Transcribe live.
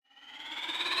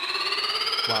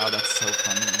Wow, that's so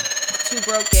funny. Two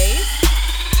broke gays.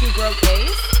 Two broke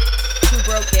gays. Two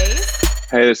broke gays.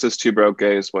 Hey, this is Two Broke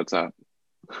Gays. What's up?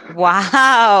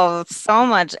 Wow, so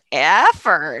much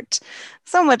effort.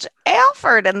 So much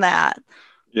effort in that.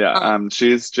 Yeah, Um,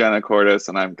 she's Jenna Cordes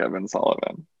and I'm Kevin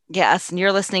Sullivan. yes, and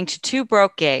you're listening to Two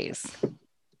Broke Gays. I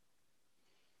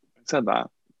said that.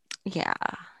 Yeah,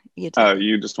 you did. Oh,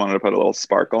 you just wanted to put a little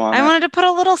sparkle on I it? wanted to put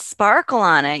a little sparkle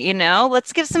on it,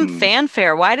 Let's give some Hmm.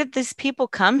 fanfare. Why did these people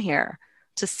come here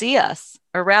to see us,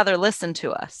 or rather listen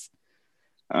to us?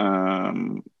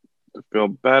 To feel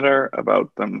better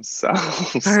about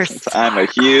themselves. For 'Cause I'm a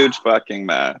huge fucking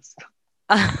mess.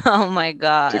 Oh my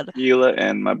God. Tequila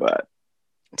in my butt.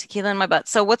 Tequila in my butt.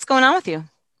 So what's going on with you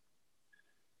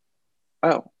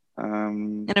Oh,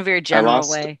 in a very general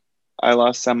way? I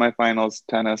lost semifinals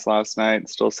tennis last night.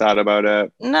 Still sad about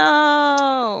it.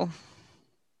 No.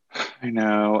 I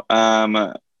know.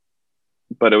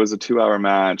 But it was a 2-hour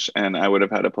match and I would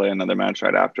have had to play another match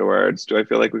right afterwards. Do I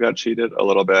feel like we got cheated? A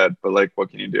little bit, but like,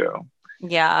 what can you do?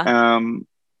 Yeah.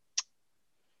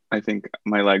 I think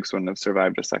my legs wouldn't have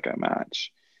survived a second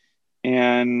match.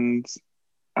 And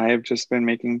I have just been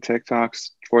making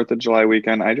TikToks 4th of July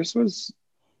weekend. I just was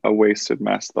a wasted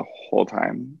mess the whole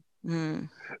time. Mm.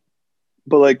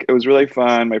 But like, it was really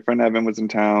fun. My friend Evan was in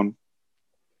town,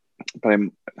 but I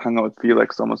hung out with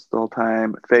Felix almost the whole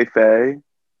time. Fei,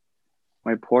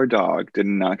 my poor dog, did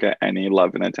not get any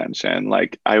love and attention.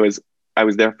 Like I was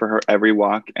there for her every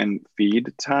walk and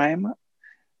feed time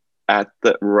at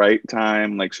the right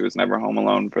time. Like she was never home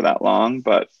alone for that long,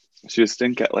 but she just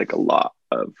didn't get like a lot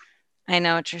of. I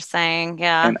know what you're saying.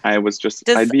 Yeah. And I was just,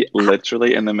 I'd be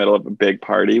literally in the middle of a big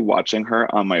party watching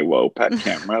her on my Whoa Pet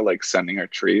camera, like sending her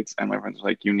treats. And my friends were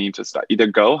like, you need to stop. Either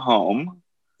go home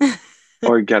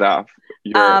or get off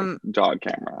your dog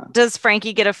camera. Does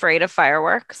Frankie get afraid of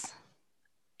fireworks?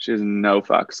 She has no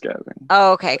fucks giving.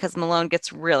 Oh, okay, because Malone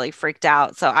gets really freaked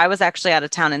out. So I was actually out of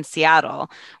town in Seattle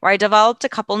where I developed a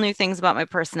couple new things about my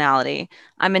personality.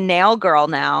 I'm a nail girl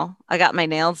now. I got my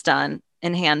nails done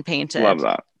and hand painted. Love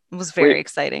that. It was very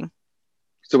exciting.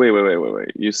 So wait.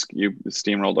 You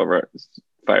steamrolled over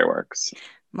fireworks.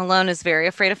 Malone is very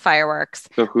afraid of fireworks.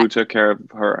 So who took care of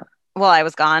her? Well, I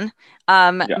was gone.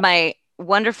 My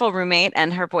wonderful roommate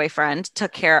and her boyfriend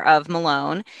took care of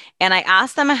Malone. And I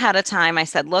asked them ahead of time. I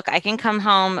said, look, I can come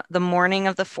home the morning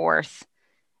of the 4th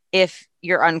if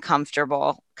you're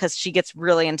uncomfortable, because she gets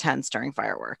really intense during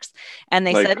fireworks. And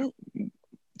they said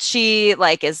she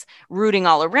like is rooting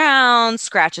all around,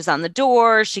 scratches on the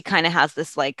door. She kind of has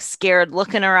this like scared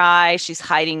look in her eye. She's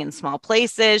hiding in small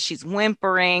places. She's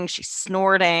whimpering. She's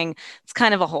snorting. It's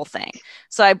kind of a whole thing.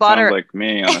 So I bought her like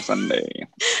me on a Sunday.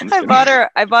 I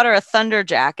bought her a thunder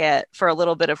jacket for a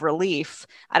little bit of relief.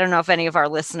 I don't know if any of our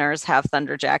listeners have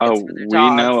thunder jackets. Oh, we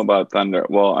know about thunder.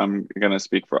 Well, I'm gonna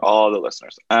speak for all the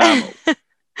listeners.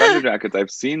 Thunder jackets,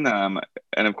 I've seen them,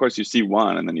 and of course you see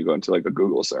one and then you go into like a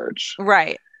Google search.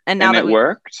 Right. And now it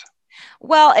worked?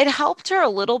 Well, it helped her a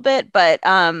little bit, but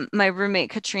my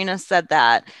roommate Katrina said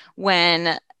that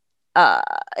when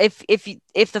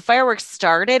if the fireworks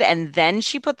started and then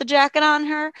she put the jacket on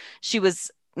her, she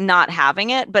was not having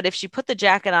it. But if she put the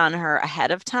jacket on her ahead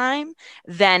of time,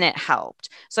 then it helped.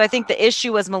 So I think the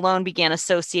issue was Malone began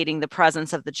associating the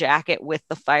presence of the jacket with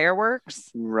the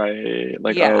fireworks. Right.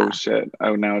 Like, oh shit.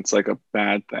 Oh, now it's like a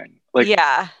bad thing. Like,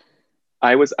 yeah.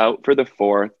 I was out for the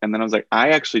 4th, and then I was like, I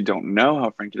actually don't know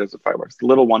how Frankie does the fireworks.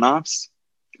 Little one-offs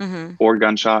or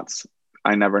gunshots.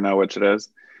 I never know which it is.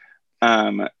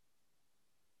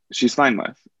 She's fine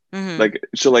with. Like,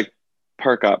 she'll like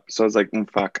perk up. So I was like,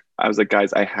 fuck. I was like,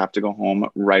 guys, I have to go home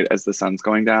right as the sun's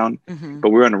going down. But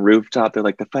we're on a rooftop. They're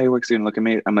like, the fireworks are gonna look at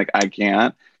me. I'm like, I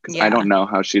can't, because I don't know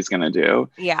how she's gonna do.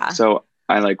 Yeah. So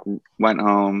I like went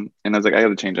home and I was like, I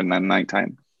gotta change it at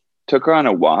nighttime. Took her on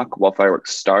a walk while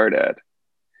fireworks started.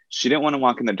 She didn't want to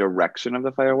walk in the direction of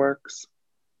the fireworks,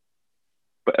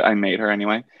 but I made her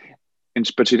anyway.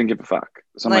 But she didn't give a fuck.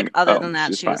 So I'm like, other than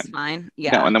that, she was fine.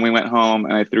 Yeah. No, and then we went home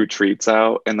and I threw treats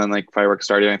out, and then like fireworks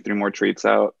started and I threw more treats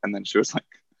out, and then she was like,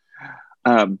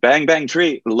 bang bang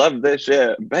treat, love this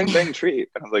shit, bang bang treat.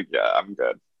 And I was like, yeah, I'm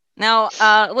good. Now,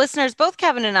 listeners, both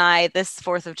Kevin and I this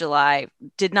 4th of July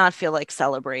did not feel like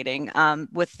celebrating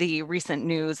with the recent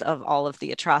news of all of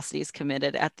the atrocities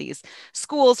committed at these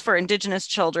schools for Indigenous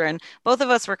children. Both of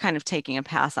us were kind of taking a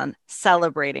pass on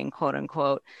celebrating, quote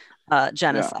unquote,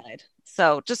 genocide. Yeah.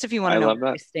 So just if you want to know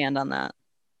where we stand on that.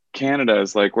 Canada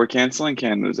is like, we're canceling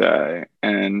Canada Day,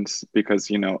 and because,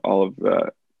 all of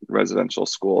the residential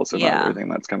schools and everything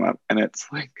that's come up. And it's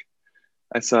like,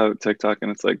 I saw TikTok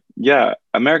and it's like, yeah,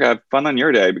 America, have fun on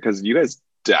your day because you guys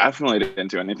definitely didn't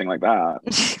do anything like that.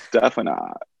 Definitely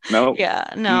not. Nope.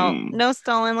 Yeah, no, no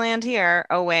stolen land here.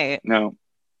 Oh wait. No.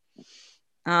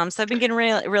 So I've been getting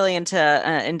really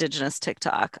into indigenous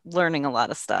TikTok, learning a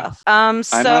lot of stuff. I'm not a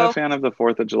So fan of the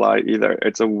 4th of July either.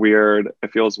 It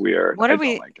feels weird. what I are don't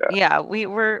we? like it. Yeah,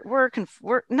 we're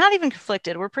not even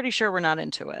conflicted. We're pretty sure we're not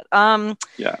into it.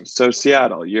 Yeah. So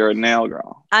Seattle, you're a nail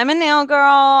girl. I'm a nail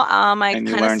girl. And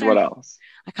you learned what else?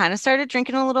 I kind of started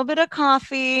drinking a little bit of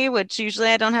coffee, which usually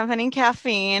I don't have any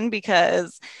caffeine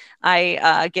because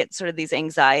I get sort of these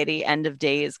anxiety end of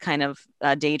days kind of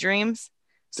daydreams.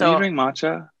 Don't you So drink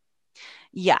matcha?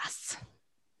 yes,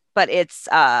 but it's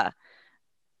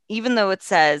even though it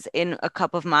says in a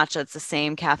cup of matcha it's the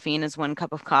same caffeine as 1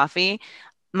 cup of coffee,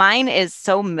 mine is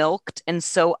so milked and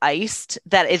so iced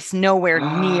that it's nowhere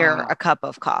near a cup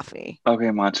of coffee. Okay,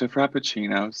 matcha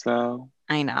frappuccinos though.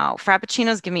 I know.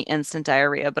 Frappuccinos give me instant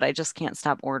diarrhea, but I just can't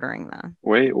stop ordering them.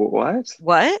 Wait, what?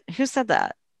 What? Who said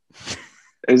that?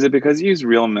 Is it because you use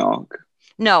real milk?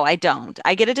 No, I don't.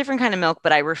 I get a different kind of milk,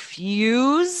 but I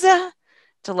refuse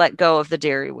to let go of the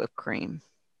dairy whipped cream.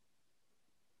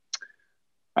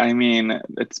 I mean,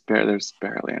 there's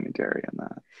barely any dairy in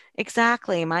that.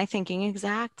 Exactly. My thinking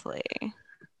exactly.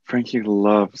 Frankie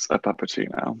loves a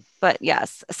puppuccino. But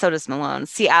yes, so does Malone.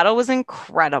 Seattle was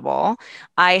incredible.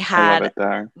 I I love had it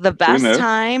there. the Should we best move?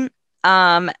 time.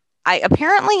 I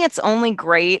apparently it's only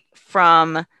great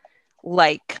from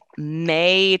like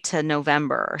May to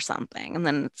November or something, and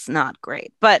then it's not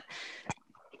great. But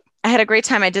I had a great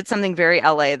time. I did something very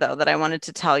LA though that I wanted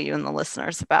to tell you and the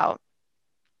listeners about.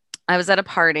 I was at a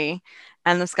party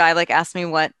and this guy like asked me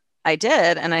what I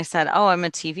did and I said, "Oh, I'm a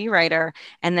TV writer."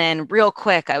 And then real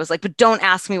quick I was like, "But don't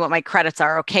ask me what my credits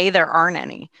are, okay? There aren't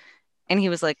any." And he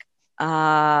was like,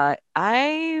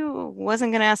 I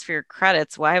wasn't going to ask for your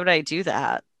credits. Why would I do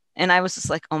that?" And I was just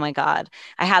like, "Oh my God."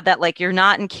 I had that like, "You're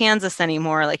not in Kansas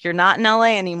anymore. Like, you're not in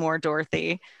LA anymore,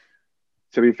 Dorothy."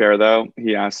 To be fair though,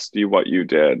 he asked you what you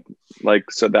did.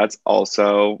 Like, so that's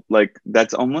also like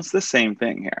that's almost the same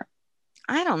thing here.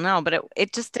 I don't know, but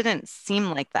it just didn't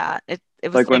seem like that. It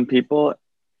was Like like, when people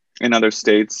in other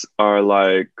states are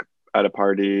like at a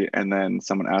party and then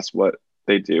someone asks what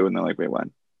they do and they're like, wait, what?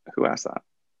 Who asked that?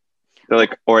 They're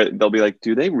like, or they'll be like,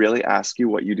 do they really ask you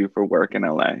what you do for work in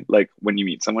LA? Like when you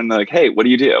meet someone, they're like, hey, what do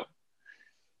you do?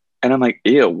 And I'm like,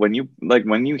 ew, when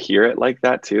you hear it like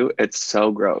that too, it's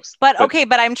so gross. but okay,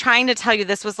 but I'm trying to tell you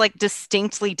this was like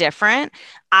distinctly different.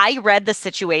 I read the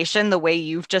situation the way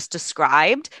you've just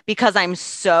described because I'm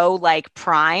so like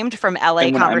primed from LA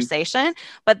And when I'm conversation.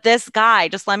 But this guy,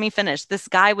 just let me finish. This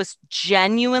guy was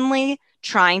genuinely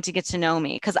trying to get to know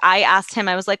me because I asked him,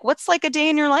 I was like, "What's like a day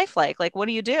in your life like? Like, what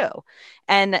do you do?"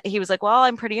 And he was like, "Well,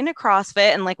 I'm pretty into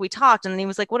CrossFit." And like we talked, and then he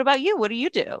was like, "What about you? What do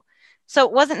you do?" So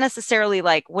it wasn't necessarily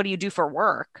like, "What do you do for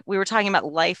work?" We were talking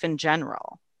about life in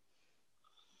general.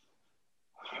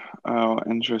 Oh, It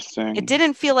interesting.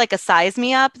 didn't feel like a size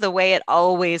me up the way it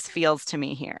always feels to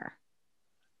me here.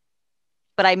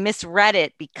 But I misread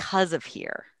it because of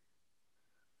here.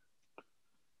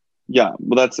 Yeah,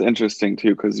 well, that's interesting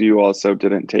too, because you also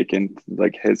didn't take in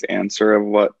like his answer of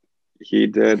what he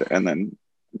did and then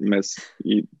miss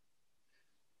you.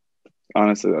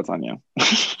 Honestly, that's on you.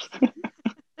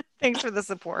 Thanks for the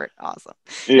support. Awesome.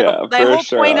 No, Yeah, for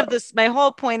sure. my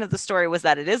whole point of the story was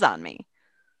that it is on me.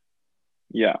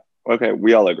 Yeah. Okay,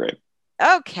 we all agree.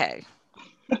 Okay.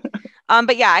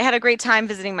 But yeah, I had a great time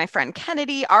visiting my friend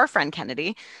Kennedy, our friend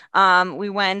Kennedy. We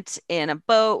went in a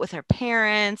boat with her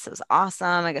parents. It was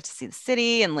awesome. I got to see the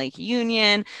city and Lake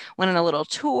Union, went on a little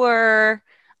tour,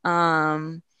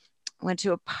 um, went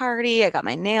to a party. I got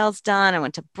my nails done. I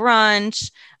went to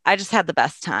brunch. I just had the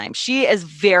best time. She is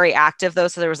very active though,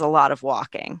 so there was a lot of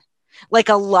walking, like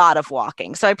a lot of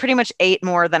walking. So I pretty much ate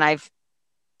more than I've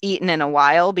eaten in a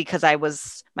while because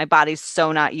my body's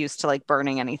so not used to like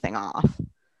burning anything off.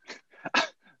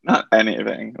 Not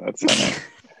anything. That's funny.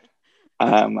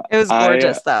 It was I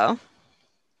gorgeous though.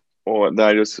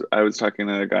 I was talking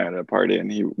to a guy at a party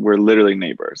and we're literally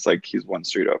neighbors. Like he's one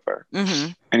street over. Hmm.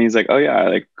 And he's like, "Oh yeah, I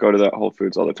like go to the Whole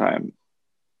Foods all the time."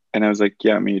 And I was like,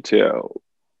 "Yeah, me too."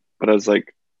 But I was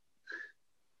like,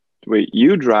 "Wait,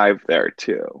 you drive there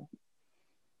too?"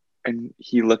 And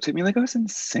he looked at me like I was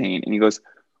insane. And he goes,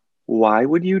 "Why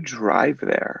would you drive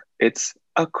there? It's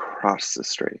across the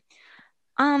street."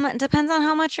 It depends on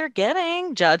how much you're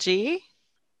getting, judgy.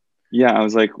 Yeah, I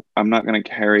was like, "I'm not gonna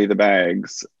carry the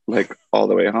bags like all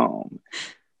the way home."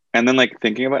 And then like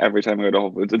thinking about every time I go to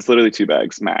Whole Foods, it's literally 2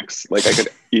 bags max. Like I could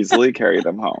easily carry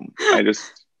them home.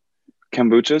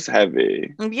 Kombucha's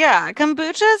heavy. Yeah,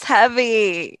 kombucha's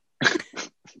heavy.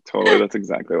 Totally, that's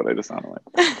exactly what I just sounded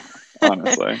like.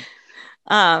 Honestly.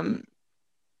 Um,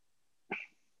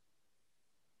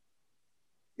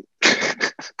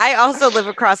 I also live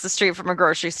across the street from a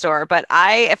grocery store, but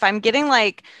if I'm getting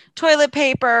like toilet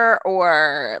paper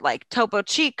or like Topo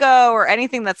Chico or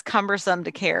anything that's cumbersome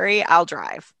to carry, I'll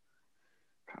drive.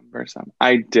 Cumbersome.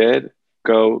 I did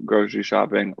go grocery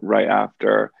shopping right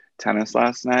after tennis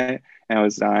last night, and I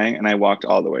was dying, and I walked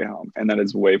all the way home. And that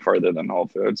is way further than Whole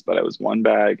Foods, but it was one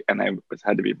bag, and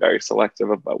had to be very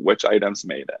selective about which items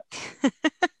made it.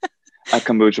 A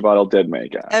kombucha bottle did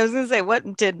make it. I was gonna say,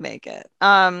 what did make it?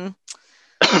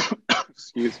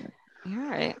 Excuse me. You're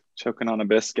right. Choking on a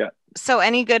biscuit. So,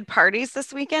 any good parties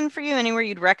this weekend for you? Anywhere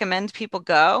you'd recommend people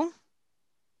go?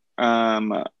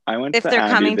 I went If to they're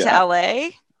Abbey. coming to LA?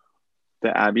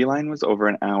 The Abbey line was over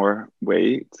an hour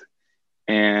wait.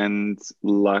 And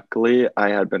luckily, I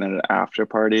had been at an after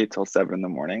party till 7 in the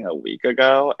morning a week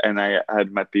ago. And I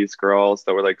had met these girls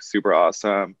that were like super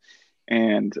awesome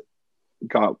and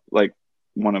got like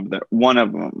one of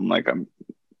them, like I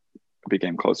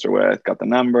became closer with, got the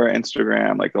number,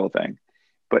 Instagram, like the whole thing.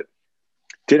 But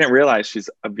didn't realize she's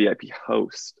a VIP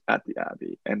host at the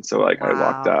Abbey. And so like I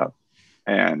walked up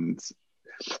and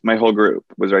my whole group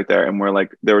was right there, and we're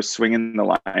like, they were swinging the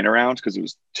line around because it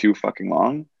was too fucking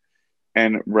long.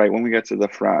 And right when we get to the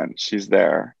front, she's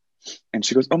there, and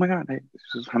she goes, "Oh my god, hey."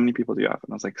 She goes, "How many people do you have?"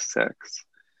 And I was like, 6.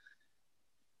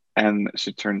 And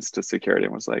she turns to security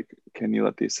and was like, "Can you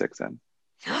let these 6 in?"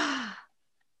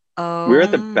 Oh, we were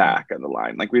at the back of the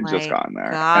line, like we'd just my gotten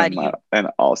there, God, and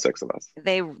all 6 of us.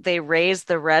 They raised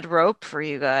the red rope for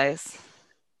you guys.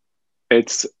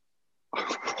 It's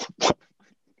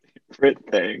favorite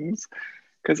things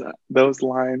because those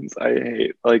lines I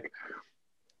hate. Like,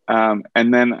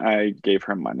 and then I gave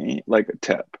her money, like a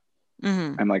tip.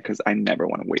 Mm-hmm. I'm like, because I never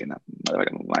want to wait in that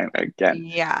line again.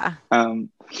 Yeah.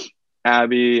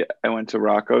 Abbey, I went to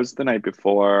Rocco's the night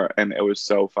before, and it was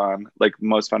so fun. Like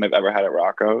most fun I've ever had at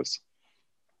Rocco's.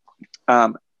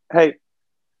 Hey,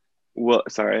 well,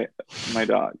 sorry, my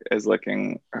dog is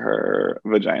licking her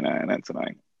vagina, and it's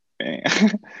annoying me.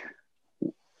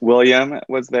 William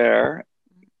was there.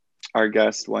 Our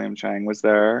guest, William Chang, was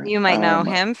there. You might know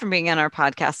him from being on our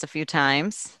podcast a few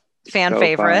times. Fan so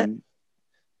favorite. Fun.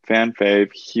 Fan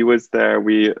fave. He was there.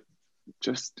 Iggy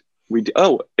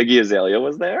Azalea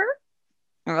was there.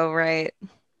 Oh, right.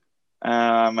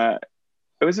 It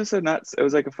was just it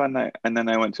was like a fun night. And then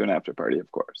I went to an after party,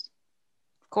 of course.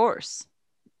 Of course.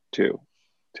 2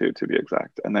 to be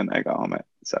exact. And then I got home at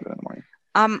 7 in the morning.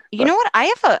 You know what?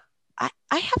 I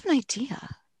have an idea.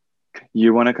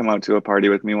 You want to come out to a party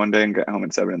with me one day and get home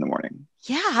at 7 in the morning?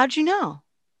 Yeah, how'd you know?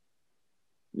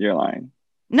 You're lying.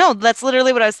 No, that's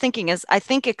literally what I was thinking. Is I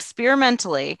think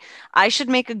experimentally, I should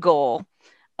make a goal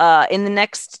in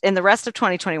the rest of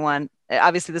 2021.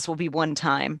 Obviously, this will be one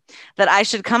time that I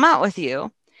should come out with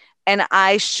you, and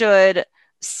I should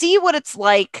see what it's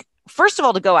like. First of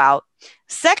all, to go out.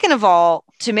 Second of all,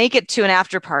 to make it to an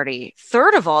after party.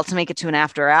 Third of all, to make it to an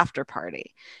after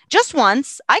party. Just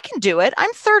once. I can do it.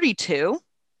 I'm 32.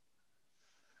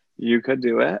 You could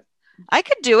do it. I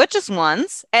could do it just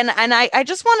once. And I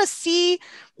just want to see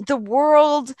the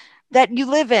world that you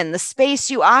live in, the space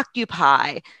you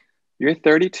occupy. You're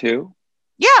 32?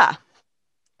 Yeah.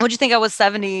 Would you think I was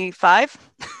 75?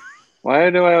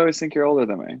 Why do I always think you're older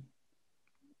than me?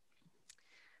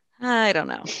 I don't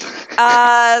know.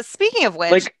 Speaking of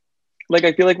which, like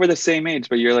I feel like we're the same age,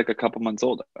 but you're like a couple months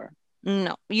older.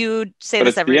 No, you say but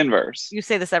this it's the inverse. You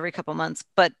say this every couple months,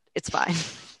 but it's fine.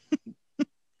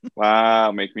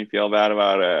 Wow, make me feel bad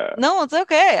about it. No, it's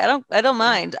okay. I don't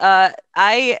mind.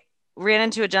 I ran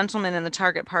into a gentleman in the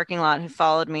Target parking lot who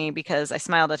followed me because I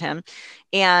smiled at him,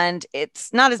 and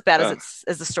it's not as bad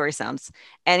as the story sounds.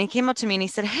 And he came up to me and he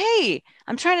said, "Hey,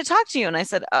 I'm trying to talk to you." And I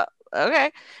said,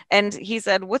 "Okay." And he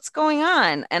said, "What's going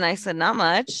on?" And I said, "Not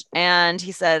much." And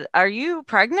he said, "Are you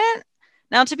pregnant?"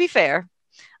 Now, to be fair,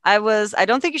 I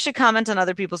don't think you should comment on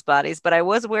other people's bodies, but I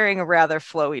was wearing a rather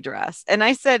flowy dress. And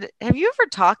I said, "Have you ever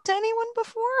talked to anyone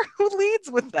before who leads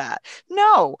with that?"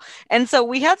 No. And so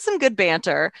we had some good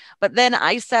banter, but then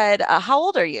I said, "How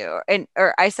old are you?"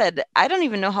 Or I said, "I don't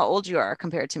even know how old you are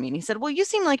compared to me." And he said, "Well, you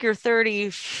seem like you're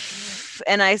 30.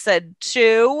 And I said,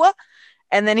 2.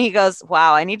 And then he goes,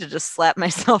 "Wow, I need to just slap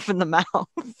myself in the mouth."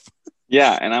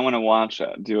 Yeah, and I want to watch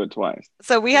it. Do it twice.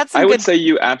 So we had some I would say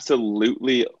you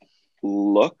absolutely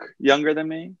look younger than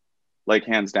me, like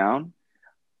hands down.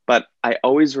 But I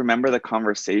always remember the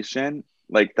conversation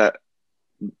like that,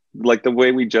 like the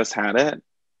way we just had it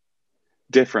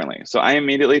differently. So I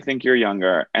immediately think you're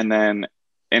younger. And then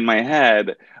in my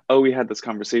head, oh, we had this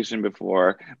conversation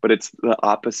before, but it's the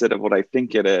opposite of what I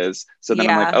think it is. So then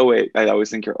I'm like, Yeah, oh, wait, I always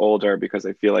think you're older because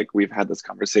I feel like we've had this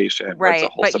conversation where it's a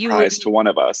right. whole surprise to one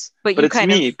of us. But But you it's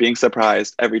kind of, me being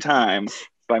surprised every time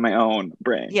by my own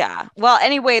brain. yeah. Well,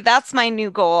 anyway, that's my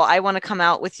new goal. I want to come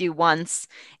out with you once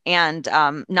and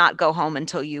not go home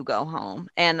until you go home.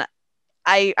 And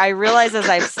I realize as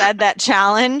I've said that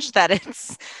challenge that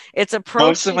it's Most of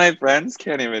approaching. my friends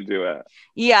can't even do it.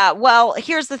 Yeah, well,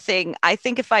 here's the thing. I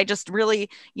think if I just really,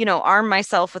 arm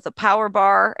myself with a power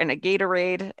bar and a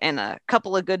Gatorade and a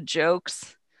couple of good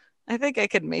jokes, I think I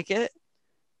could make it.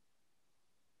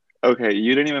 Okay,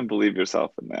 you didn't even believe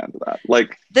yourself in the end of that.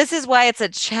 Like, This is why it's a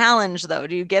challenge though.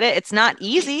 Do you get it? It's not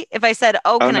easy. If I said,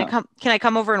 "Oh, oh no, can I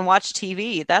come over and watch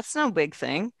TV?" That's no big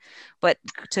thing. But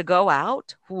to go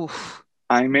out, oof.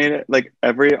 I made it like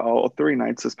all 3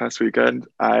 nights this past weekend.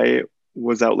 I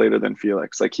was out later than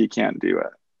Felix. Like, he can't do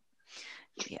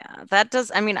it. Yeah, that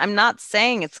does. I mean, I'm not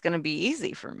saying it's going to be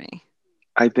easy for me.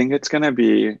 I think it's gonna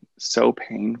be so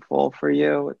painful for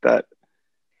you that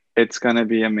it's gonna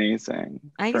be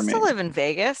amazing I for used to me live in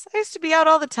Vegas. I used to be out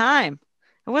all the time.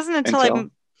 It until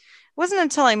wasn't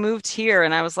until I moved here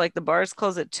and I was like, the bars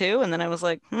close at 2, and then I was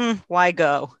like, why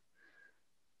go?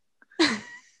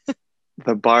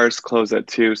 the bars close at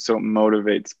 2, so it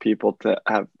motivates people to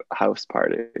have house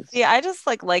parties. Yeah, I just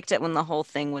like liked it when the whole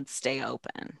thing would stay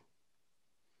open.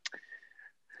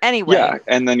 Anyway, Yeah,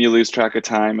 and then you lose track of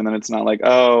time, and then it's not like,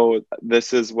 oh,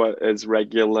 this is what is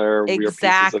regular. We're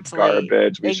pieces of exactly.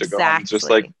 garbage. We should go home. It's just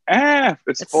like, Exactly.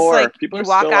 it's It's just like 4. People you are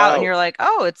walk still out and out. you're like,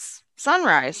 oh, it's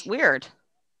sunrise. Weird.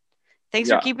 Thanks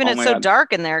for Yeah. keeping Oh it my so God.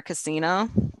 dark in there, casino.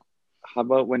 How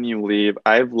about when you leave?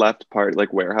 I've left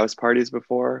like warehouse parties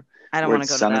before I don't where want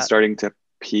the to go to sun is that. starting to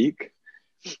peak.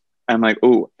 I'm like,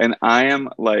 oh, and I am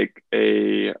like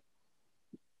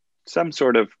some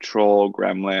sort of troll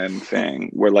gremlin thing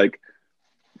where like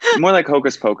more like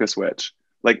Hocus Pocus witch.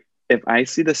 Like if I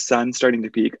see the sun starting to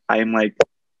peak, I'm like,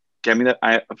 get me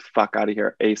the fuck out of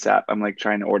here ASAP. I'm like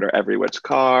trying to order every which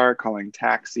car, calling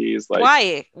taxis. Like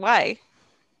Why? Why?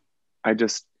 I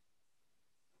just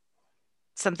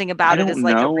Something I about it is don't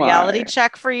like a know reality why.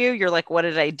 check for you. You're like, what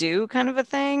did I do kind of a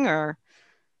thing? Or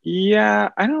Yeah,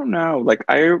 I don't know. Like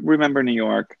I remember New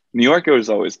York. New York, it was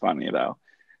always funny though,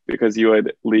 because you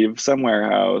would leave some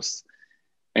warehouse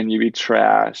and you'd be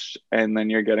trashed, and then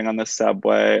you're getting on the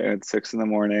subway and it's 6 in the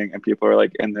morning and people are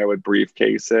like in there with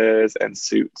briefcases and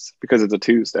suits because it's a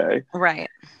Tuesday. right.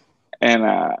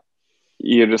 And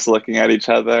you're just looking at each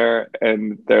other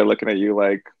and they're looking at you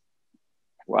like,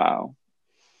 wow.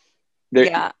 They're,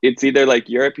 Yeah. it's either like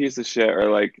you're a piece of shit or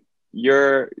like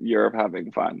you're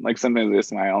having fun. Like sometimes they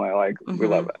smile and they're like, we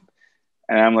love Hmm. it.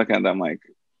 And I'm looking at them like,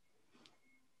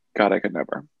 God, I could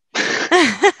never.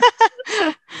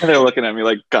 And they're looking at me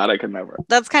like, God, I could never.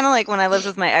 That's kind of like when I lived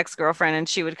with my ex-girlfriend and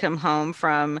she would come home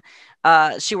from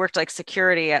she worked like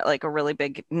security at like a really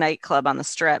big nightclub on the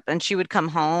strip, and she would come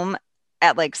home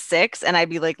at like 6 and I'd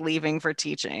be like leaving for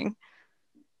teaching.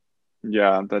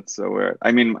 Yeah, that's so weird.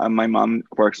 I mean, my mom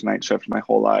works night shift my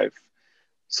whole life.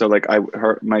 So like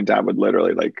my dad would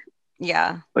literally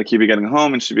Yeah. like he'd be getting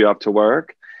home and she'd be off to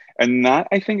work. And that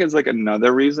I think is like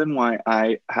another reason why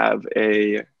I have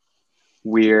a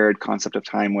weird concept of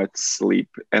time with sleep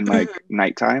and like Mhm.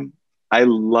 nighttime. I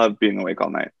love being awake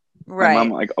all night. My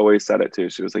mom Right. like always said it too.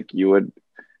 She was like, you would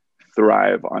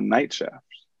thrive on night shift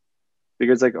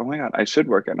because like, oh my God, I should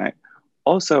work at night.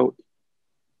 Also,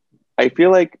 I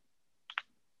feel like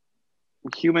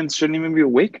humans shouldn't even be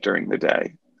awake during the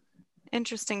day.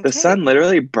 Interesting The take. sun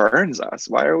literally burns us.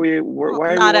 Well, Why are we not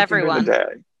working during the everyone.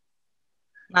 day?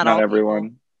 Not Not all people.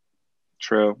 everyone.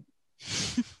 True.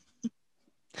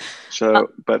 So,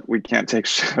 but we can't take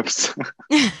shifts.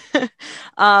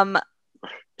 um,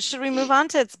 should we move on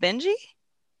to It's Bingy?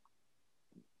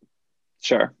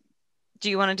 Sure. Do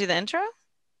you want to do the intro?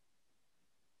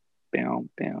 Bow,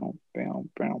 bow, bow,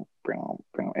 bow, bow,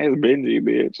 bow. It's Benji,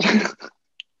 bitch.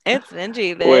 It's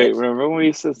Bingy, Wait, bitch. remember when we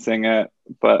used to sing it,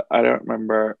 but I don't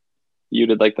remember. You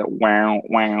did like the wow,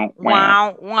 wow, wow.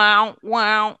 Wow, wow,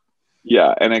 wow.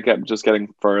 Yeah, and it kept just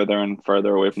getting further and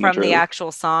further away from the From the truth.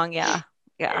 actual song. Yeah.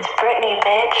 Yeah. It's Britney,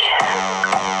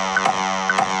 bitch.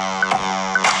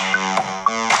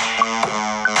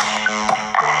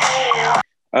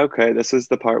 Okay, this is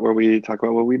the part where we talk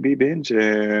about what we be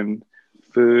binging: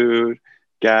 food,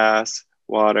 gas,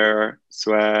 water,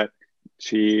 sweat,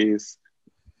 cheese,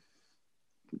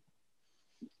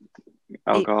 Pe-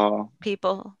 alcohol.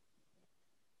 people.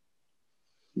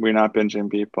 We're not binging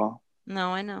people. No,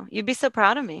 I know. You'd be so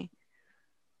proud of me.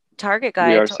 Target We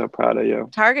guy, are so proud of you.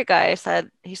 Target guy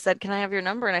he said, can I have your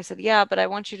number? And I said, yeah, but I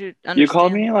want you to understand. You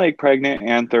called me like pregnant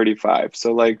and 35.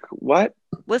 So like what?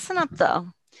 Listen up though.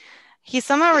 He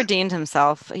somehow redeemed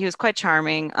himself. He was quite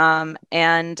charming.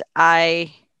 And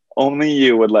only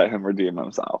you would let him redeem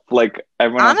himself. Like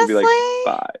everyone else would be like,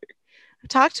 bye. I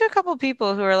talked to a couple of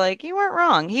people who were like, you weren't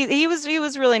wrong. He was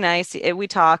really nice. We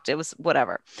talked. It was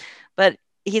whatever. But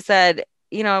he said,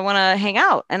 I want to hang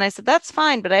out. And I said, that's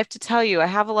fine. But I have to tell you, I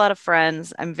have a lot of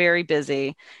friends. I'm very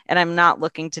busy and I'm not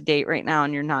looking to date right now.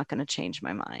 And you're not going to change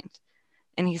my mind.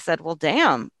 And he said, well,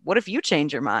 damn, what if you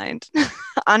change your mind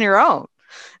on your own?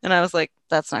 And I was like,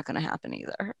 that's not going to happen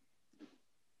either.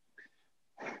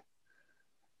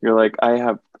 You're like, I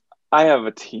have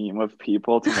a team of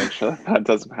people to make sure that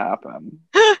doesn't happen.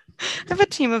 I have a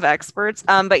team of experts.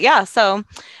 But yeah, so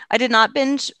I did not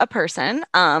binge a person.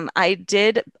 I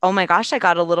did. Oh my gosh, I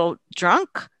got a little drunk.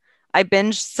 I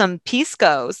binged some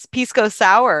pisco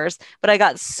sours, but I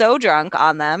got so drunk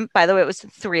on them. By the way, it was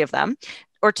 3 of them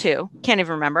or 2. Can't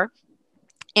even remember.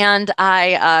 And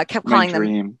I kept calling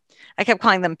them. I kept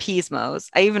calling them Pismos.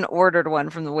 I even ordered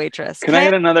one from the waitress. Can I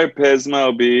get another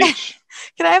Pismo Beach?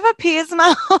 Can I have a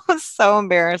Pismo? So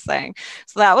embarrassing.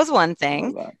 So that was one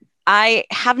thing. I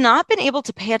have not been able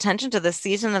to pay attention to this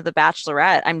season of The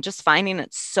Bachelorette. I'm just finding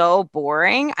it so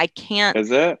boring. I can't.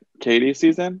 Is it Katie's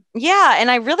season? Yeah.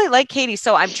 And I really like Katie.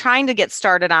 So I'm trying to get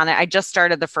started on it. I just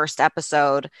started the first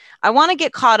episode. I want to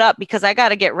get caught up because I got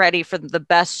to get ready for the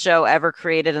best show ever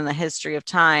created in the history of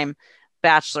time,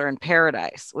 Bachelor in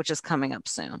Paradise, which is coming up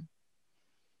soon.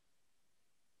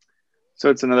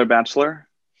 So it's another Bachelor?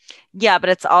 Yeah, but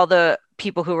it's all the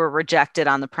people who were rejected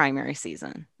on the primary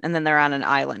season, and then they're on an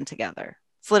island together.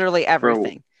 It's literally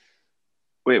everything.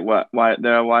 Wait, what? Why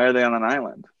are they on an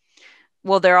island?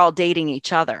 Well, they're all dating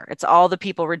each other. It's all the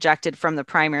people rejected from the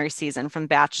primary season, from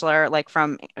Bachelor,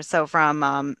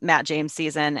 from Matt James'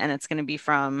 season, and it's going to be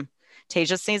from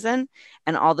Tayshia's season,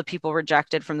 and all the people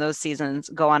rejected from those seasons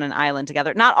go on an island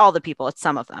together. Not all the people, it's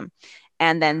some of them.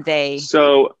 And then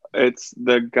So it's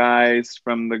the guys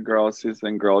from the girl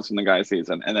season, girls from the guy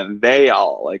season, and then they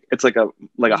all it's like a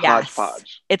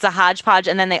hodgepodge. It's a hodgepodge,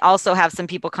 and then they also have some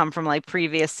people come from like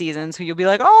previous seasons who you'll be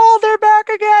like, oh, they're back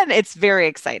again. It's very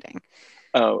exciting.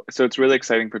 Oh, so it's really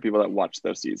exciting for people that watch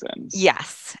those seasons.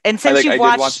 Yes, and since I did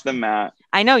watch the Matt.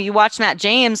 I know you watched Matt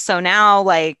James, so now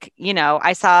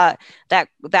I saw that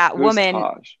Who's woman.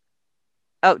 Taj?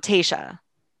 Oh, Tayshia.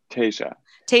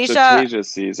 So Tayshia's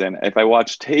season. If I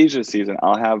watch Tayshia's season,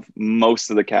 I'll have most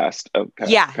of the cast of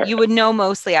Paradise. You would know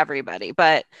mostly everybody,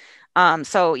 but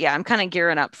so yeah, I'm kind of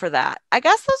gearing up for that. I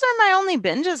guess those are my only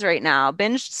binges right now.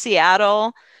 Binged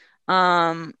Seattle.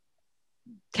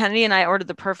 Kennedy and I ordered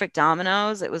the perfect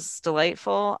Domino's. It was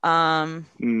delightful.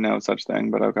 No such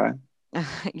thing, but okay.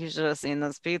 You should have seen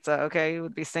this pizza. Okay, you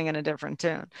would be singing a different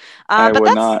tune. I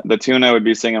would not. The tune I would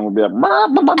be singing would be like.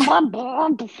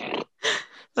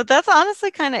 But that's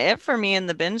honestly kind of it for me in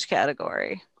the binge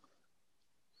category.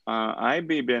 I'd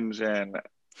be binging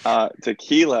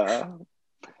tequila.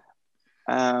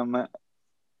 I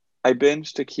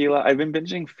binged tequila. I've been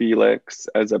binging Felix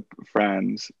as a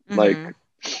friend, because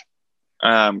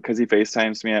he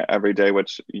FaceTimes me every day,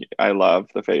 which I love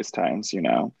the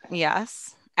FaceTimes,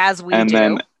 Yes, as we do. And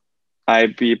then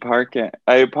I'd be parking.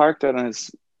 I parked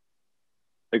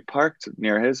parked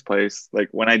near his place,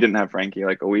 when I didn't have Frankie,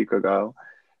 a week ago.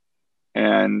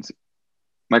 And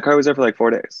my car was there for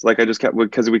 4 days. I just kept,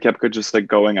 because we kept just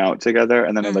going out together,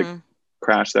 and then I'd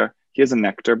crash there. He has a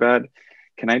Nectar bed.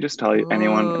 Can I just tell you,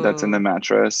 anyone that's in the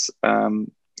mattress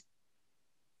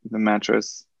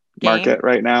market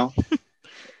right now?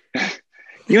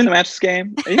 You in the mattress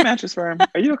game? Are you a mattress firm?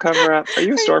 Are you a cover up? Are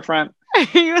you a storefront? Are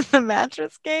you in the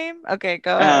mattress game? Okay,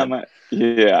 go ahead.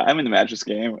 Yeah, I'm in the mattress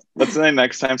game. Let's say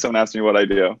next time someone asks me what I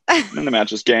do. I'm in the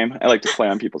mattress game. I like to play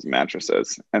on people's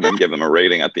mattresses and then give them a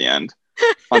rating at the end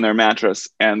on their mattress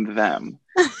and them.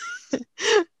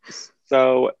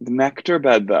 So the Nectar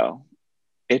bed, though,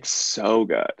 it's so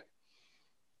good.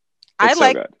 I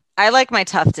like my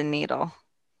Tufted needle.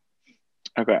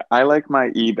 Okay, I like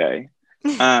my eBay.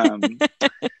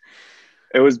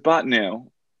 It was bought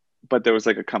new, but there was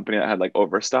a company that had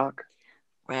overstock.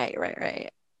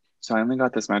 Right. So I only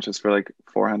got this mattress for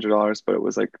 $400, but it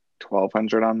was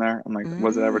 $1,200 on there. I'm like,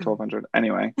 was it ever $1,200?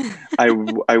 Anyway, I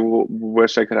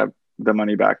wish I could have the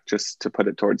money back just to put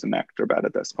it towards a Nectar bed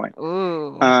at this point.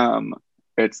 Ooh.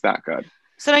 It's that good.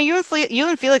 So now you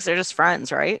and Felix are just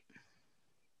friends, right?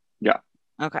 Yeah.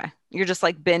 Okay. You're just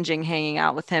binging, hanging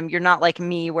out with him. You're not like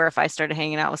me, where if I started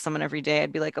hanging out with someone every day,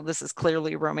 I'd be like, oh, this is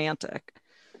clearly romantic.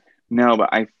 No, but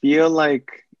I feel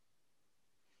like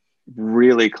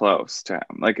really close to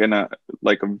him, like in a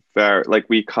very like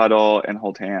we cuddle and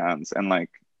hold hands and like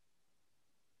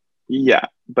yeah,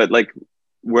 but like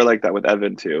we're like that with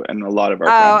Evan too, and a lot of our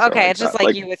friends Oh, are okay. like It's just that. like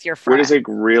Like you with your we're just friend.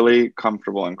 like really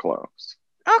comfortable and close.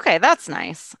 Okay, that's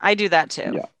nice. I do that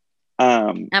too. Yeah.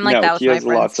 I'm like No, that with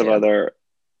my friends too.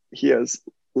 he has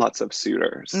lots of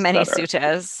suitors Many that are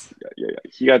suitas. yeah.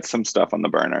 He got some stuff on the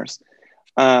burners.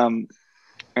 Um,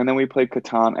 and then we played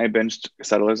Catan. I binged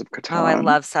Settlers of Oh, I Catan,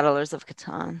 love Settlers of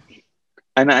Catan.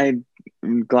 and I'm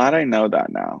glad I know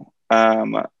that now.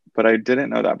 But I didn't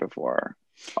know that before.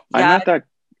 I'm Yeah. not that.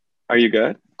 Are you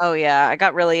good? Oh yeah, I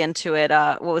got really into it.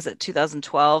 What was it,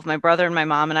 2012? My brother and my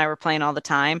mom and I were playing all the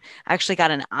time. I actually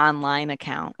got an online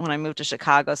account when I moved to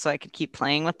Chicago so I could keep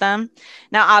playing with them.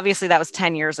 Now, obviously that was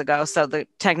 10 years ago, so the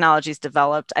technology's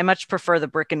developed. I much prefer the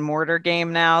brick and mortar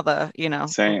game now,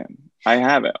 Same. I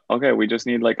have it. Okay, we just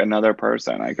need like another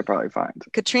person I could probably find.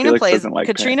 Katrina Felix plays doesn't like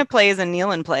Katrina paying. plays and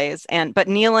Nealon plays, but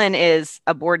Nealon is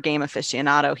a board game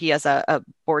aficionado. He has a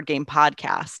board game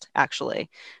podcast, actually.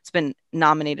 It's been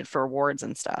nominated for awards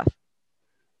and stuff.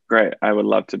 Great. I would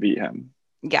love to beat him.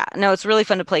 Yeah, no, it's really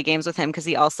fun to play games with him because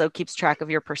he also keeps track of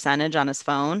your percentage on his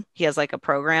phone. He has like a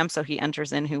program, so he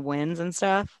enters in who wins and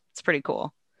stuff. It's pretty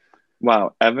cool.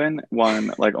 Wow, Evan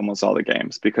won like almost all the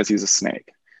games because he's a snake.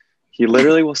 He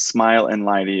literally will smile and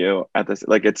lie to you at this.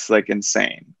 Like it's like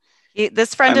insane.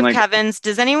 This friend I'm of like, Kevin's,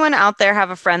 does anyone out there have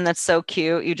a friend that's so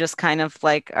cute? You just kind of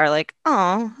like are like,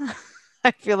 oh,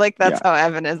 I feel like that's yeah. how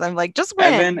Evan is. I'm like, just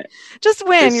win. Evan Just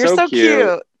win. is You're so so cute.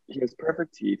 cute. He has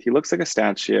perfect teeth. He looks like a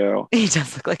statue. He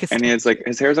does look like a And he has like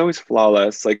his hair is always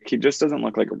flawless. Like he just doesn't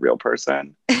look like a real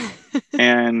person.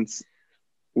 And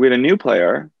we had a new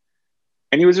player,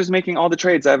 and he was just making all the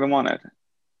trades Evan wanted.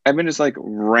 Evan just like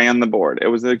ran the board. It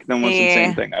was like the most See,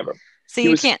 insane thing ever. see, He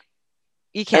you was can't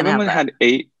Evan have that. had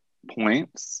 8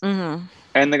 points, Hmm.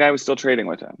 and the guy was still trading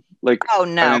with him. Like Oh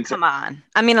an no, come on.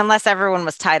 I mean, unless everyone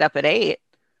was tied up at 8.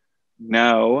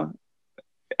 no,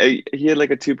 he had like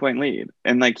a 2 point lead,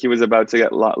 and like he was about to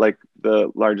get like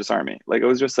the largest army. Like it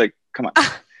was just like, come on, it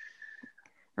was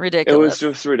Ridiculous.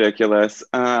 just ridiculous.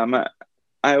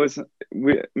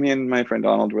 Me and my friend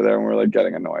Donald were there, and we are like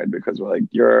getting annoyed because we're like,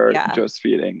 you're Yeah. just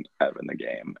feeding Evan the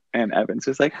game, and Evan's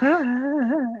just like,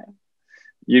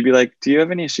 you'd be like, do you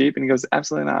have any sheep? And he goes,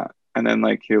 absolutely not. And then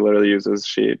like he literally uses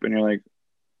sheep, and you're like,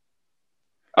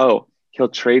 oh, he'll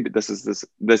trade. This is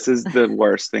the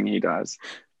worst thing he does.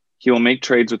 He will make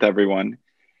trades with everyone,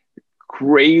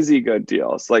 crazy good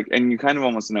deals, like, and you kind of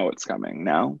almost know it's coming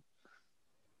now.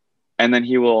 And then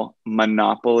he will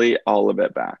monopoly all of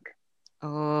it back.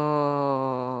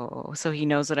 Oh, so he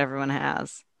knows what everyone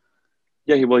has.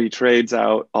 Yeah, he trades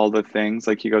out all the things.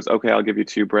 Like he goes, okay, I'll give you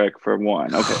 2 brick for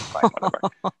 1. Okay, fine,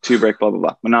 whatever. 2 brick, blah blah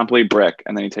blah. Monopoly brick,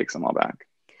 and then he takes them all back.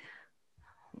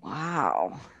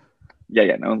 Wow.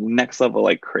 Yeah, no, next level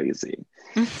like crazy.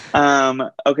 Okay,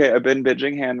 I've been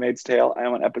binging Handmaid's Tale. I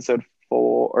am on episode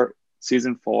 4 or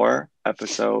season 4,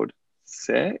 episode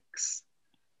 6.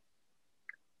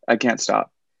 I can't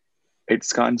stop.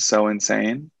 It's gotten so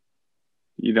insane.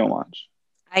 You don't watch.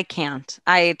 I can't.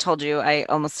 I told you I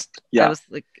Yeah. was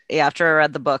like, after I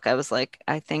read the book, I was like,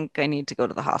 I think I need to go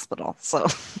to the hospital. So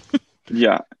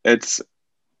Yeah, it's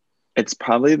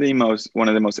probably one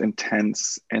of the most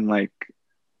intense, and like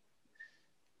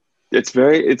it's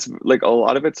like a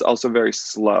lot of it's also very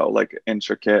slow, like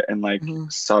intricate and like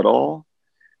subtle,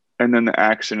 and then the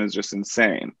action is just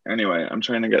insane. Anyway, I'm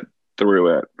trying to get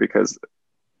through it because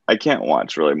I can't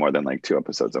watch really more than like 2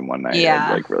 episodes in one night.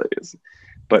 Yeah. It like really is.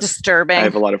 But disturbing. I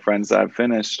have a lot of friends that have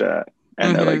finished it,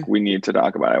 and they're like, we need to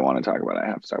talk about it. I want to talk about it. I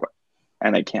have to talk about it.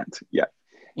 And I can't yet.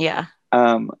 Yeah.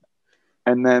 And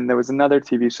then there was another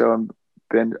TV show.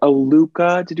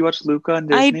 Luca. Did you watch Luca on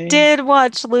Disney? I did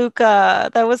watch Luca.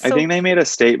 That was so I think they made a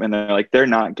statement. They're like, they're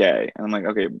not gay. And I'm like,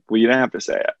 okay, well, you don't have to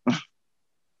say it.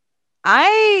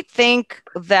 I think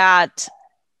that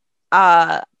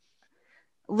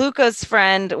Luca's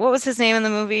friend, what was his name in the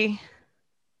movie?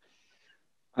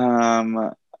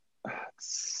 What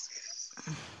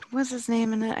was his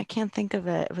name in it? I can't think of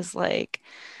it. It was like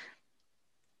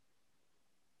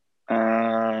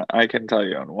I can tell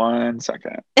you in 1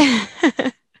 second.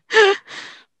 It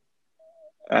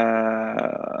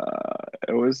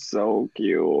was so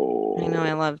cute. I know,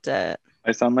 I loved it.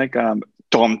 I sound like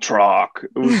Tom Truck.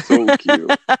 It was so cute.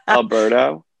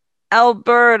 Berto.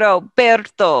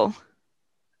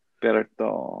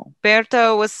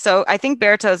 Berto was so, I think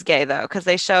Berto's gay though, because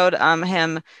they showed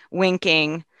him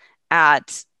winking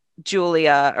at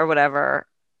Julia or whatever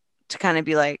to kind of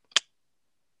be like,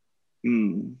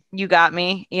 you got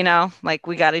me, like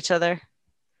we got each other.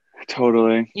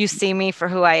 Totally. You see me for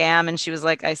who I am. And she was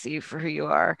like, I see you for who you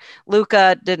are.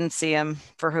 Luca didn't see him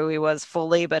for who he was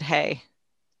fully, but hey.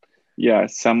 Yeah,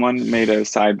 someone made a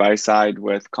side by side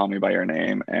with Call Me by Your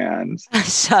Name, and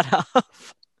Shut up.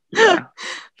 yeah,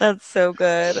 That's so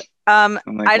good. I'm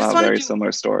like, I just wow, want to very do,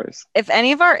 similar stories. if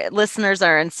any of our listeners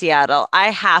are in Seattle, I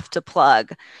have to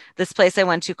plug this place I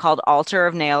went to called Altar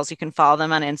of Nails. You can follow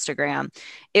them on Instagram.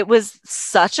 It was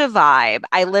such a vibe.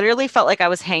 I literally felt like I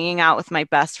was hanging out with my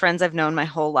best friends I've known my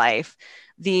whole life.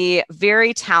 The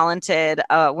very talented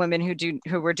women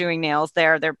who were doing nails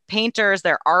there, they're painters,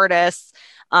 they're artists.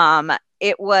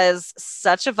 It was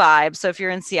such a vibe. So if you're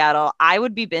in Seattle, I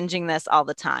would be binging this all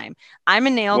the time. I'm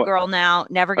a nail What girl now,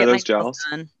 never are get my those nails gels?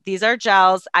 done. These are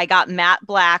gels. I got matte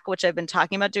black, which I've been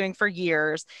talking about doing for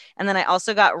years. And then I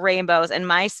also got rainbows. And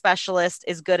my specialist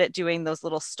is good at doing those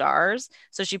little stars.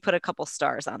 So she put a couple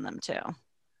stars on them too.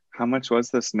 How much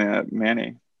was this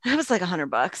Manny? It was like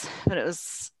 $100, but it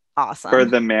was For awesome.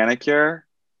 the manicure?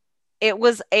 It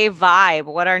was a vibe.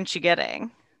 What aren't you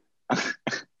getting?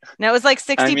 No, it was like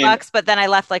 60 I mean, bucks, but then I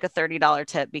left like a $30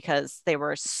 tip because they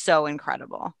were so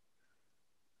incredible.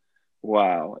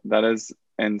 wow, that is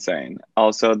insane.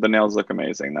 Also, the nails look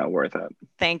amazing, though, worth it.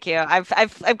 Thank you. I'm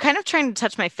kind of trying to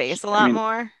touch my face a I lot mean,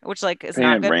 more, which like is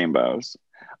not painted good. rainbows.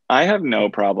 I have no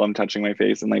problem touching my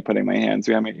face and like putting my hands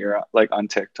behind my ear. Like on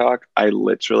TikTok, I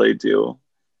literally do.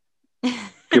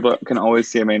 People can always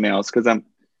see my nails because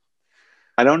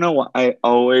I don't know why I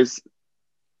always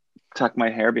tuck my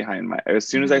hair behind my, as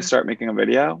soon as I start making a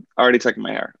video, I already tuck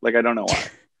my hair. Like I don't know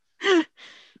why.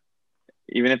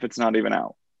 Even if it's not even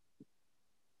out.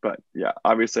 But yeah,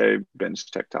 obviously I binge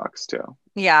TikToks too.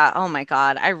 Yeah. Oh my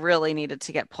God. I really needed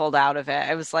to get pulled out of it.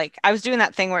 I was like, I was doing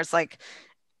that thing where it's like,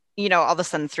 all of a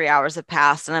sudden 3 hours have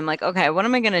passed and I'm like, okay, what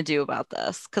am I going to do about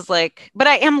this? Cause like, but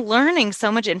I am learning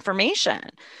so much information.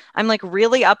 I'm like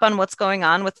really up on what's going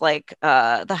on with like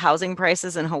the housing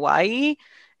prices in Hawaii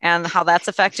and how that's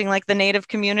affecting like the native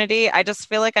community. I just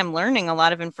feel like I'm learning a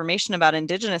lot of information about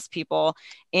indigenous people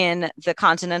in the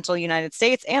continental United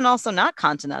States and also not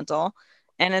continental.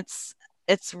 And it's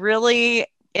really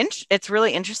it's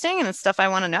really interesting and it's stuff I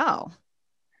want to know.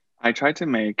 I tried to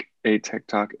make a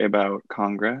TikTok about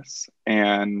Congress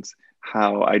and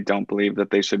how I don't believe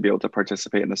that they should be able to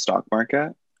participate in the stock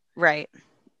market. Right.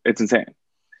 It's insane.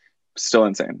 Still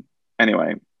insane.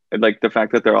 Anyway, like the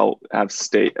fact that they're all have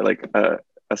state like a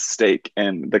stake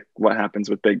in what happens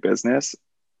with big business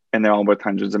and they're all worth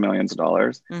hundreds of millions of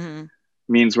dollars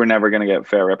means we're never going to get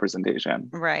fair representation.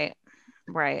 Right.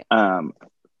 Right.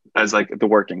 As like the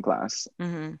working class.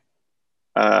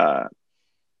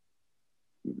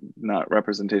 Not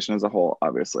representation as a whole,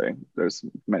 obviously. There's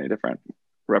many different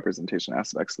representation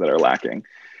aspects that are lacking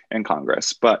in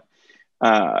Congress, but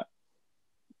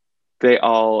they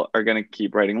all are going to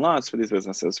keep writing laws for these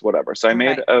businesses, whatever. So I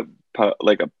made a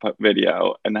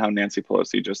video and how Nancy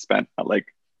Pelosi just spent like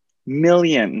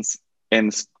millions in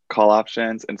call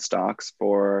options and stocks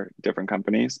for different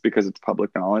companies because it's public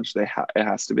knowledge. It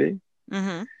has to be.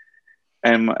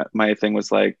 And my thing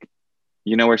was like,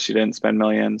 where she didn't spend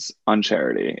millions on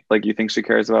charity. Like you think she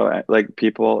cares about like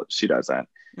people, she doesn't.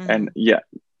 And yeah,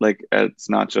 like it's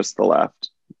not just the left.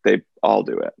 They all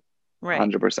do it. Right.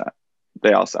 100%.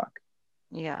 They all suck.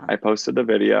 Yeah. I posted the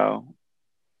video.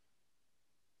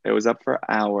 It was up for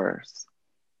hours.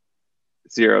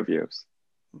 0 views.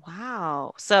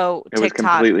 Wow. So it was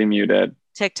completely muted.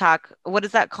 TikTok, what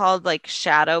is that called? Like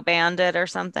shadow banded or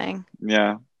something?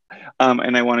 Yeah.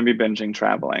 And I want to be binging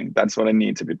traveling. That's what I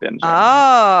need to be binging.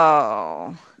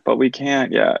 Oh. But we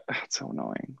can't yet. It's so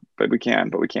annoying. But we can,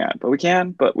 but we can't. But we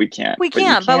can, but we can't. We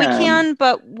can't, but we can,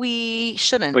 but we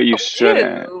shouldn't. But you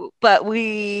shouldn't. But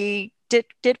we did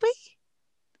we?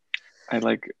 I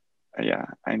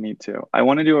need to. I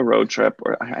want to do a road trip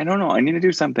or I don't know. I need to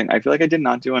do something. I feel like I did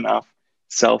not do enough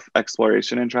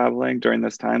self-exploration and traveling during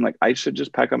this time. Like I should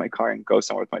just pack up my car and go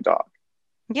somewhere with my dog.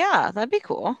 Yeah, that'd be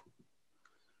cool.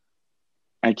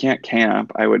 I can't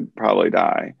camp. I would probably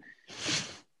die.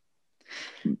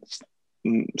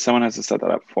 Someone has to set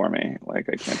that up for me. Like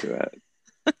I can't do it.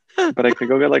 But I could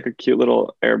go get like a cute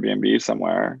little Airbnb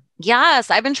somewhere.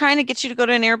 Yes, I've been trying to get you to go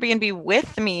to an Airbnb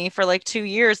with me for like 2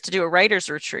 years to do a writer's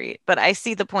retreat. But I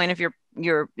see the point of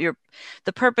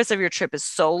the purpose of your trip is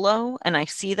solo, and I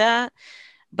see that.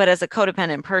 But as a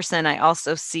codependent person, I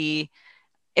also see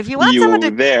if you want someone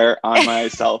to there on my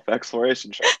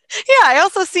self-exploration trip. Yeah, I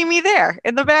also see me there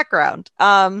in the background.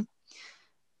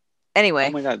 Anyway.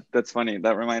 Oh my God, that's funny.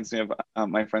 That reminds me of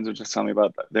my friends were just telling me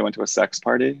about they went to a sex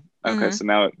party. Okay, so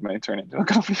now it might turn into a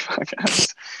comedy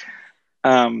podcast.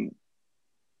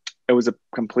 It was a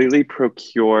completely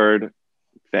procured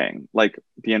thing. Like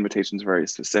the invitation's very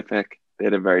specific. They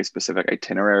had a very specific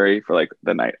itinerary for like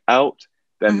the night out,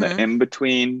 then the in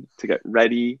between to get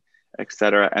ready,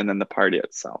 etc., and then the party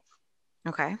itself.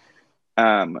 Okay.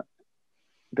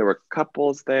 There were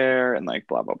couples there and like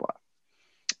blah blah blah.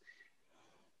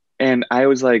 And I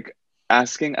was like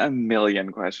asking a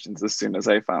million questions as soon as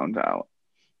I found out.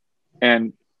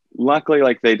 And luckily,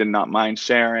 like they did not mind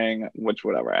sharing, which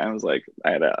whatever. I was like,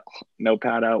 I had a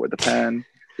notepad out with a pen.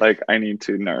 Like, I need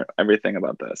to know everything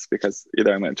about this because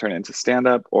either I'm going to turn it into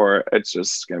stand-up or it's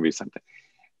just going to be something.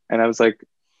 And I was like,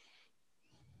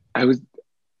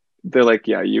 they're like,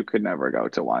 yeah, you could never go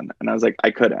to one. And I was like, I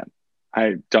couldn't.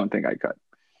 I don't think I could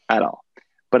at all.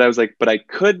 But I was like, but I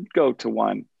could go to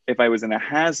one if I was in a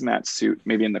hazmat suit,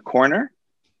 maybe in the corner.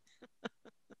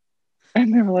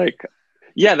 And they were like,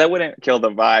 yeah, that wouldn't kill the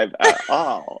vibe at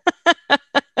all.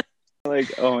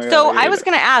 Like, oh my God. So I was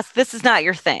going to ask, this is not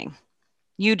your thing.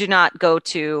 You do not go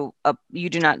to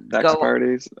sex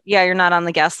parties. Yeah, you're not on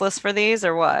the guest list for these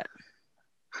or what?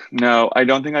 No, I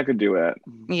don't think I could do it.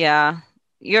 Yeah.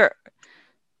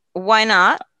 Why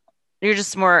not? You're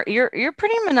just you're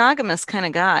pretty monogamous kind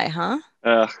of guy, huh?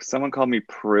 Someone called me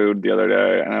prude the other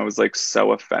day and I was like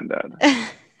so offended.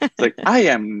 It's like, I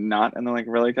am not. And they're like,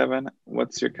 really, Kevin?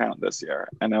 What's your count this year?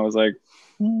 And I was like,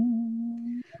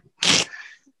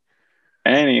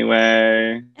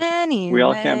 Anyway, we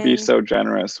all can't be so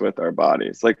generous with our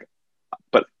bodies. Like,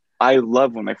 but I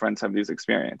love when my friends have these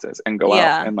experiences and go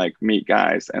out and like meet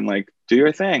guys and like do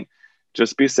your thing.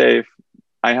 Just be safe.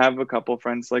 I have a couple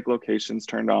friends like locations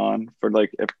turned on for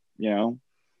like, if you know,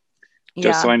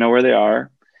 just so I know where they are.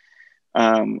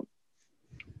 I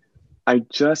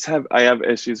have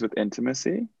issues with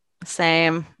intimacy.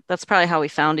 Same. That's probably how we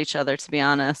found each other, to be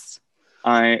honest.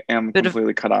 I am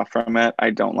completely cut off from it. I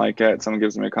don't like it. Someone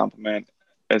gives me a compliment,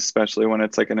 especially when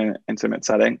it's like in an intimate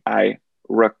setting. I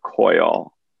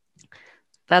recoil.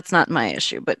 That's not my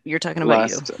issue, but you're talking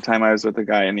about Last time I was with a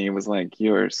guy and he was like,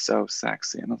 "You are so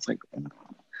sexy," and I was like,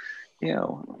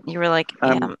 "Ew." You were like,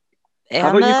 how about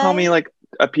you call me like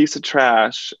a piece of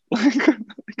trash?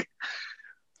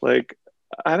 like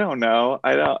I don't know.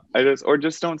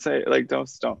 Just don't say like don't.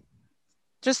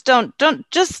 Just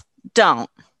don't.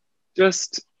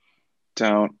 Just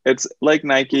don't. It's like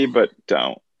Nike, but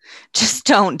don't. Just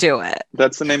don't do it.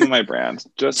 That's the name of my brand.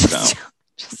 Just don't.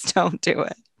 Just don't do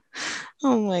it.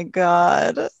 Oh my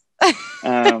God.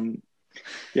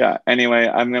 Yeah. Anyway,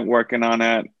 I'm working on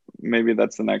it. Maybe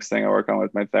that's the next thing I work on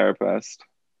with my therapist.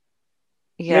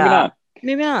 Yeah.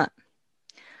 Maybe not.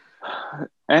 Anyway,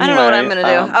 I don't know what I'm gonna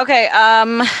do. Okay.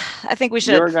 I think we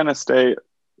should. You're gonna stay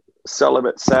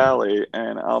celibate Sally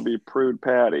and I'll be prude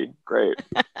Patty. Great.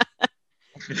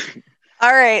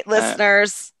 All right,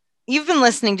 listeners. You've been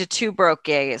listening to Two Broke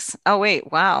Gays. Oh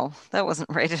wait, wow. That wasn't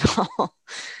right at all.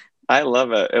 I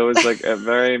love it. It was like it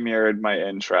very mirrored my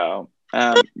intro.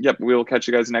 Yep, we will catch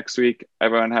you guys next week.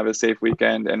 Everyone have a safe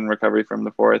weekend and recovery from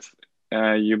the 4th.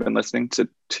 You've been listening to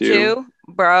Two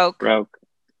Broke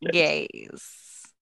Gays.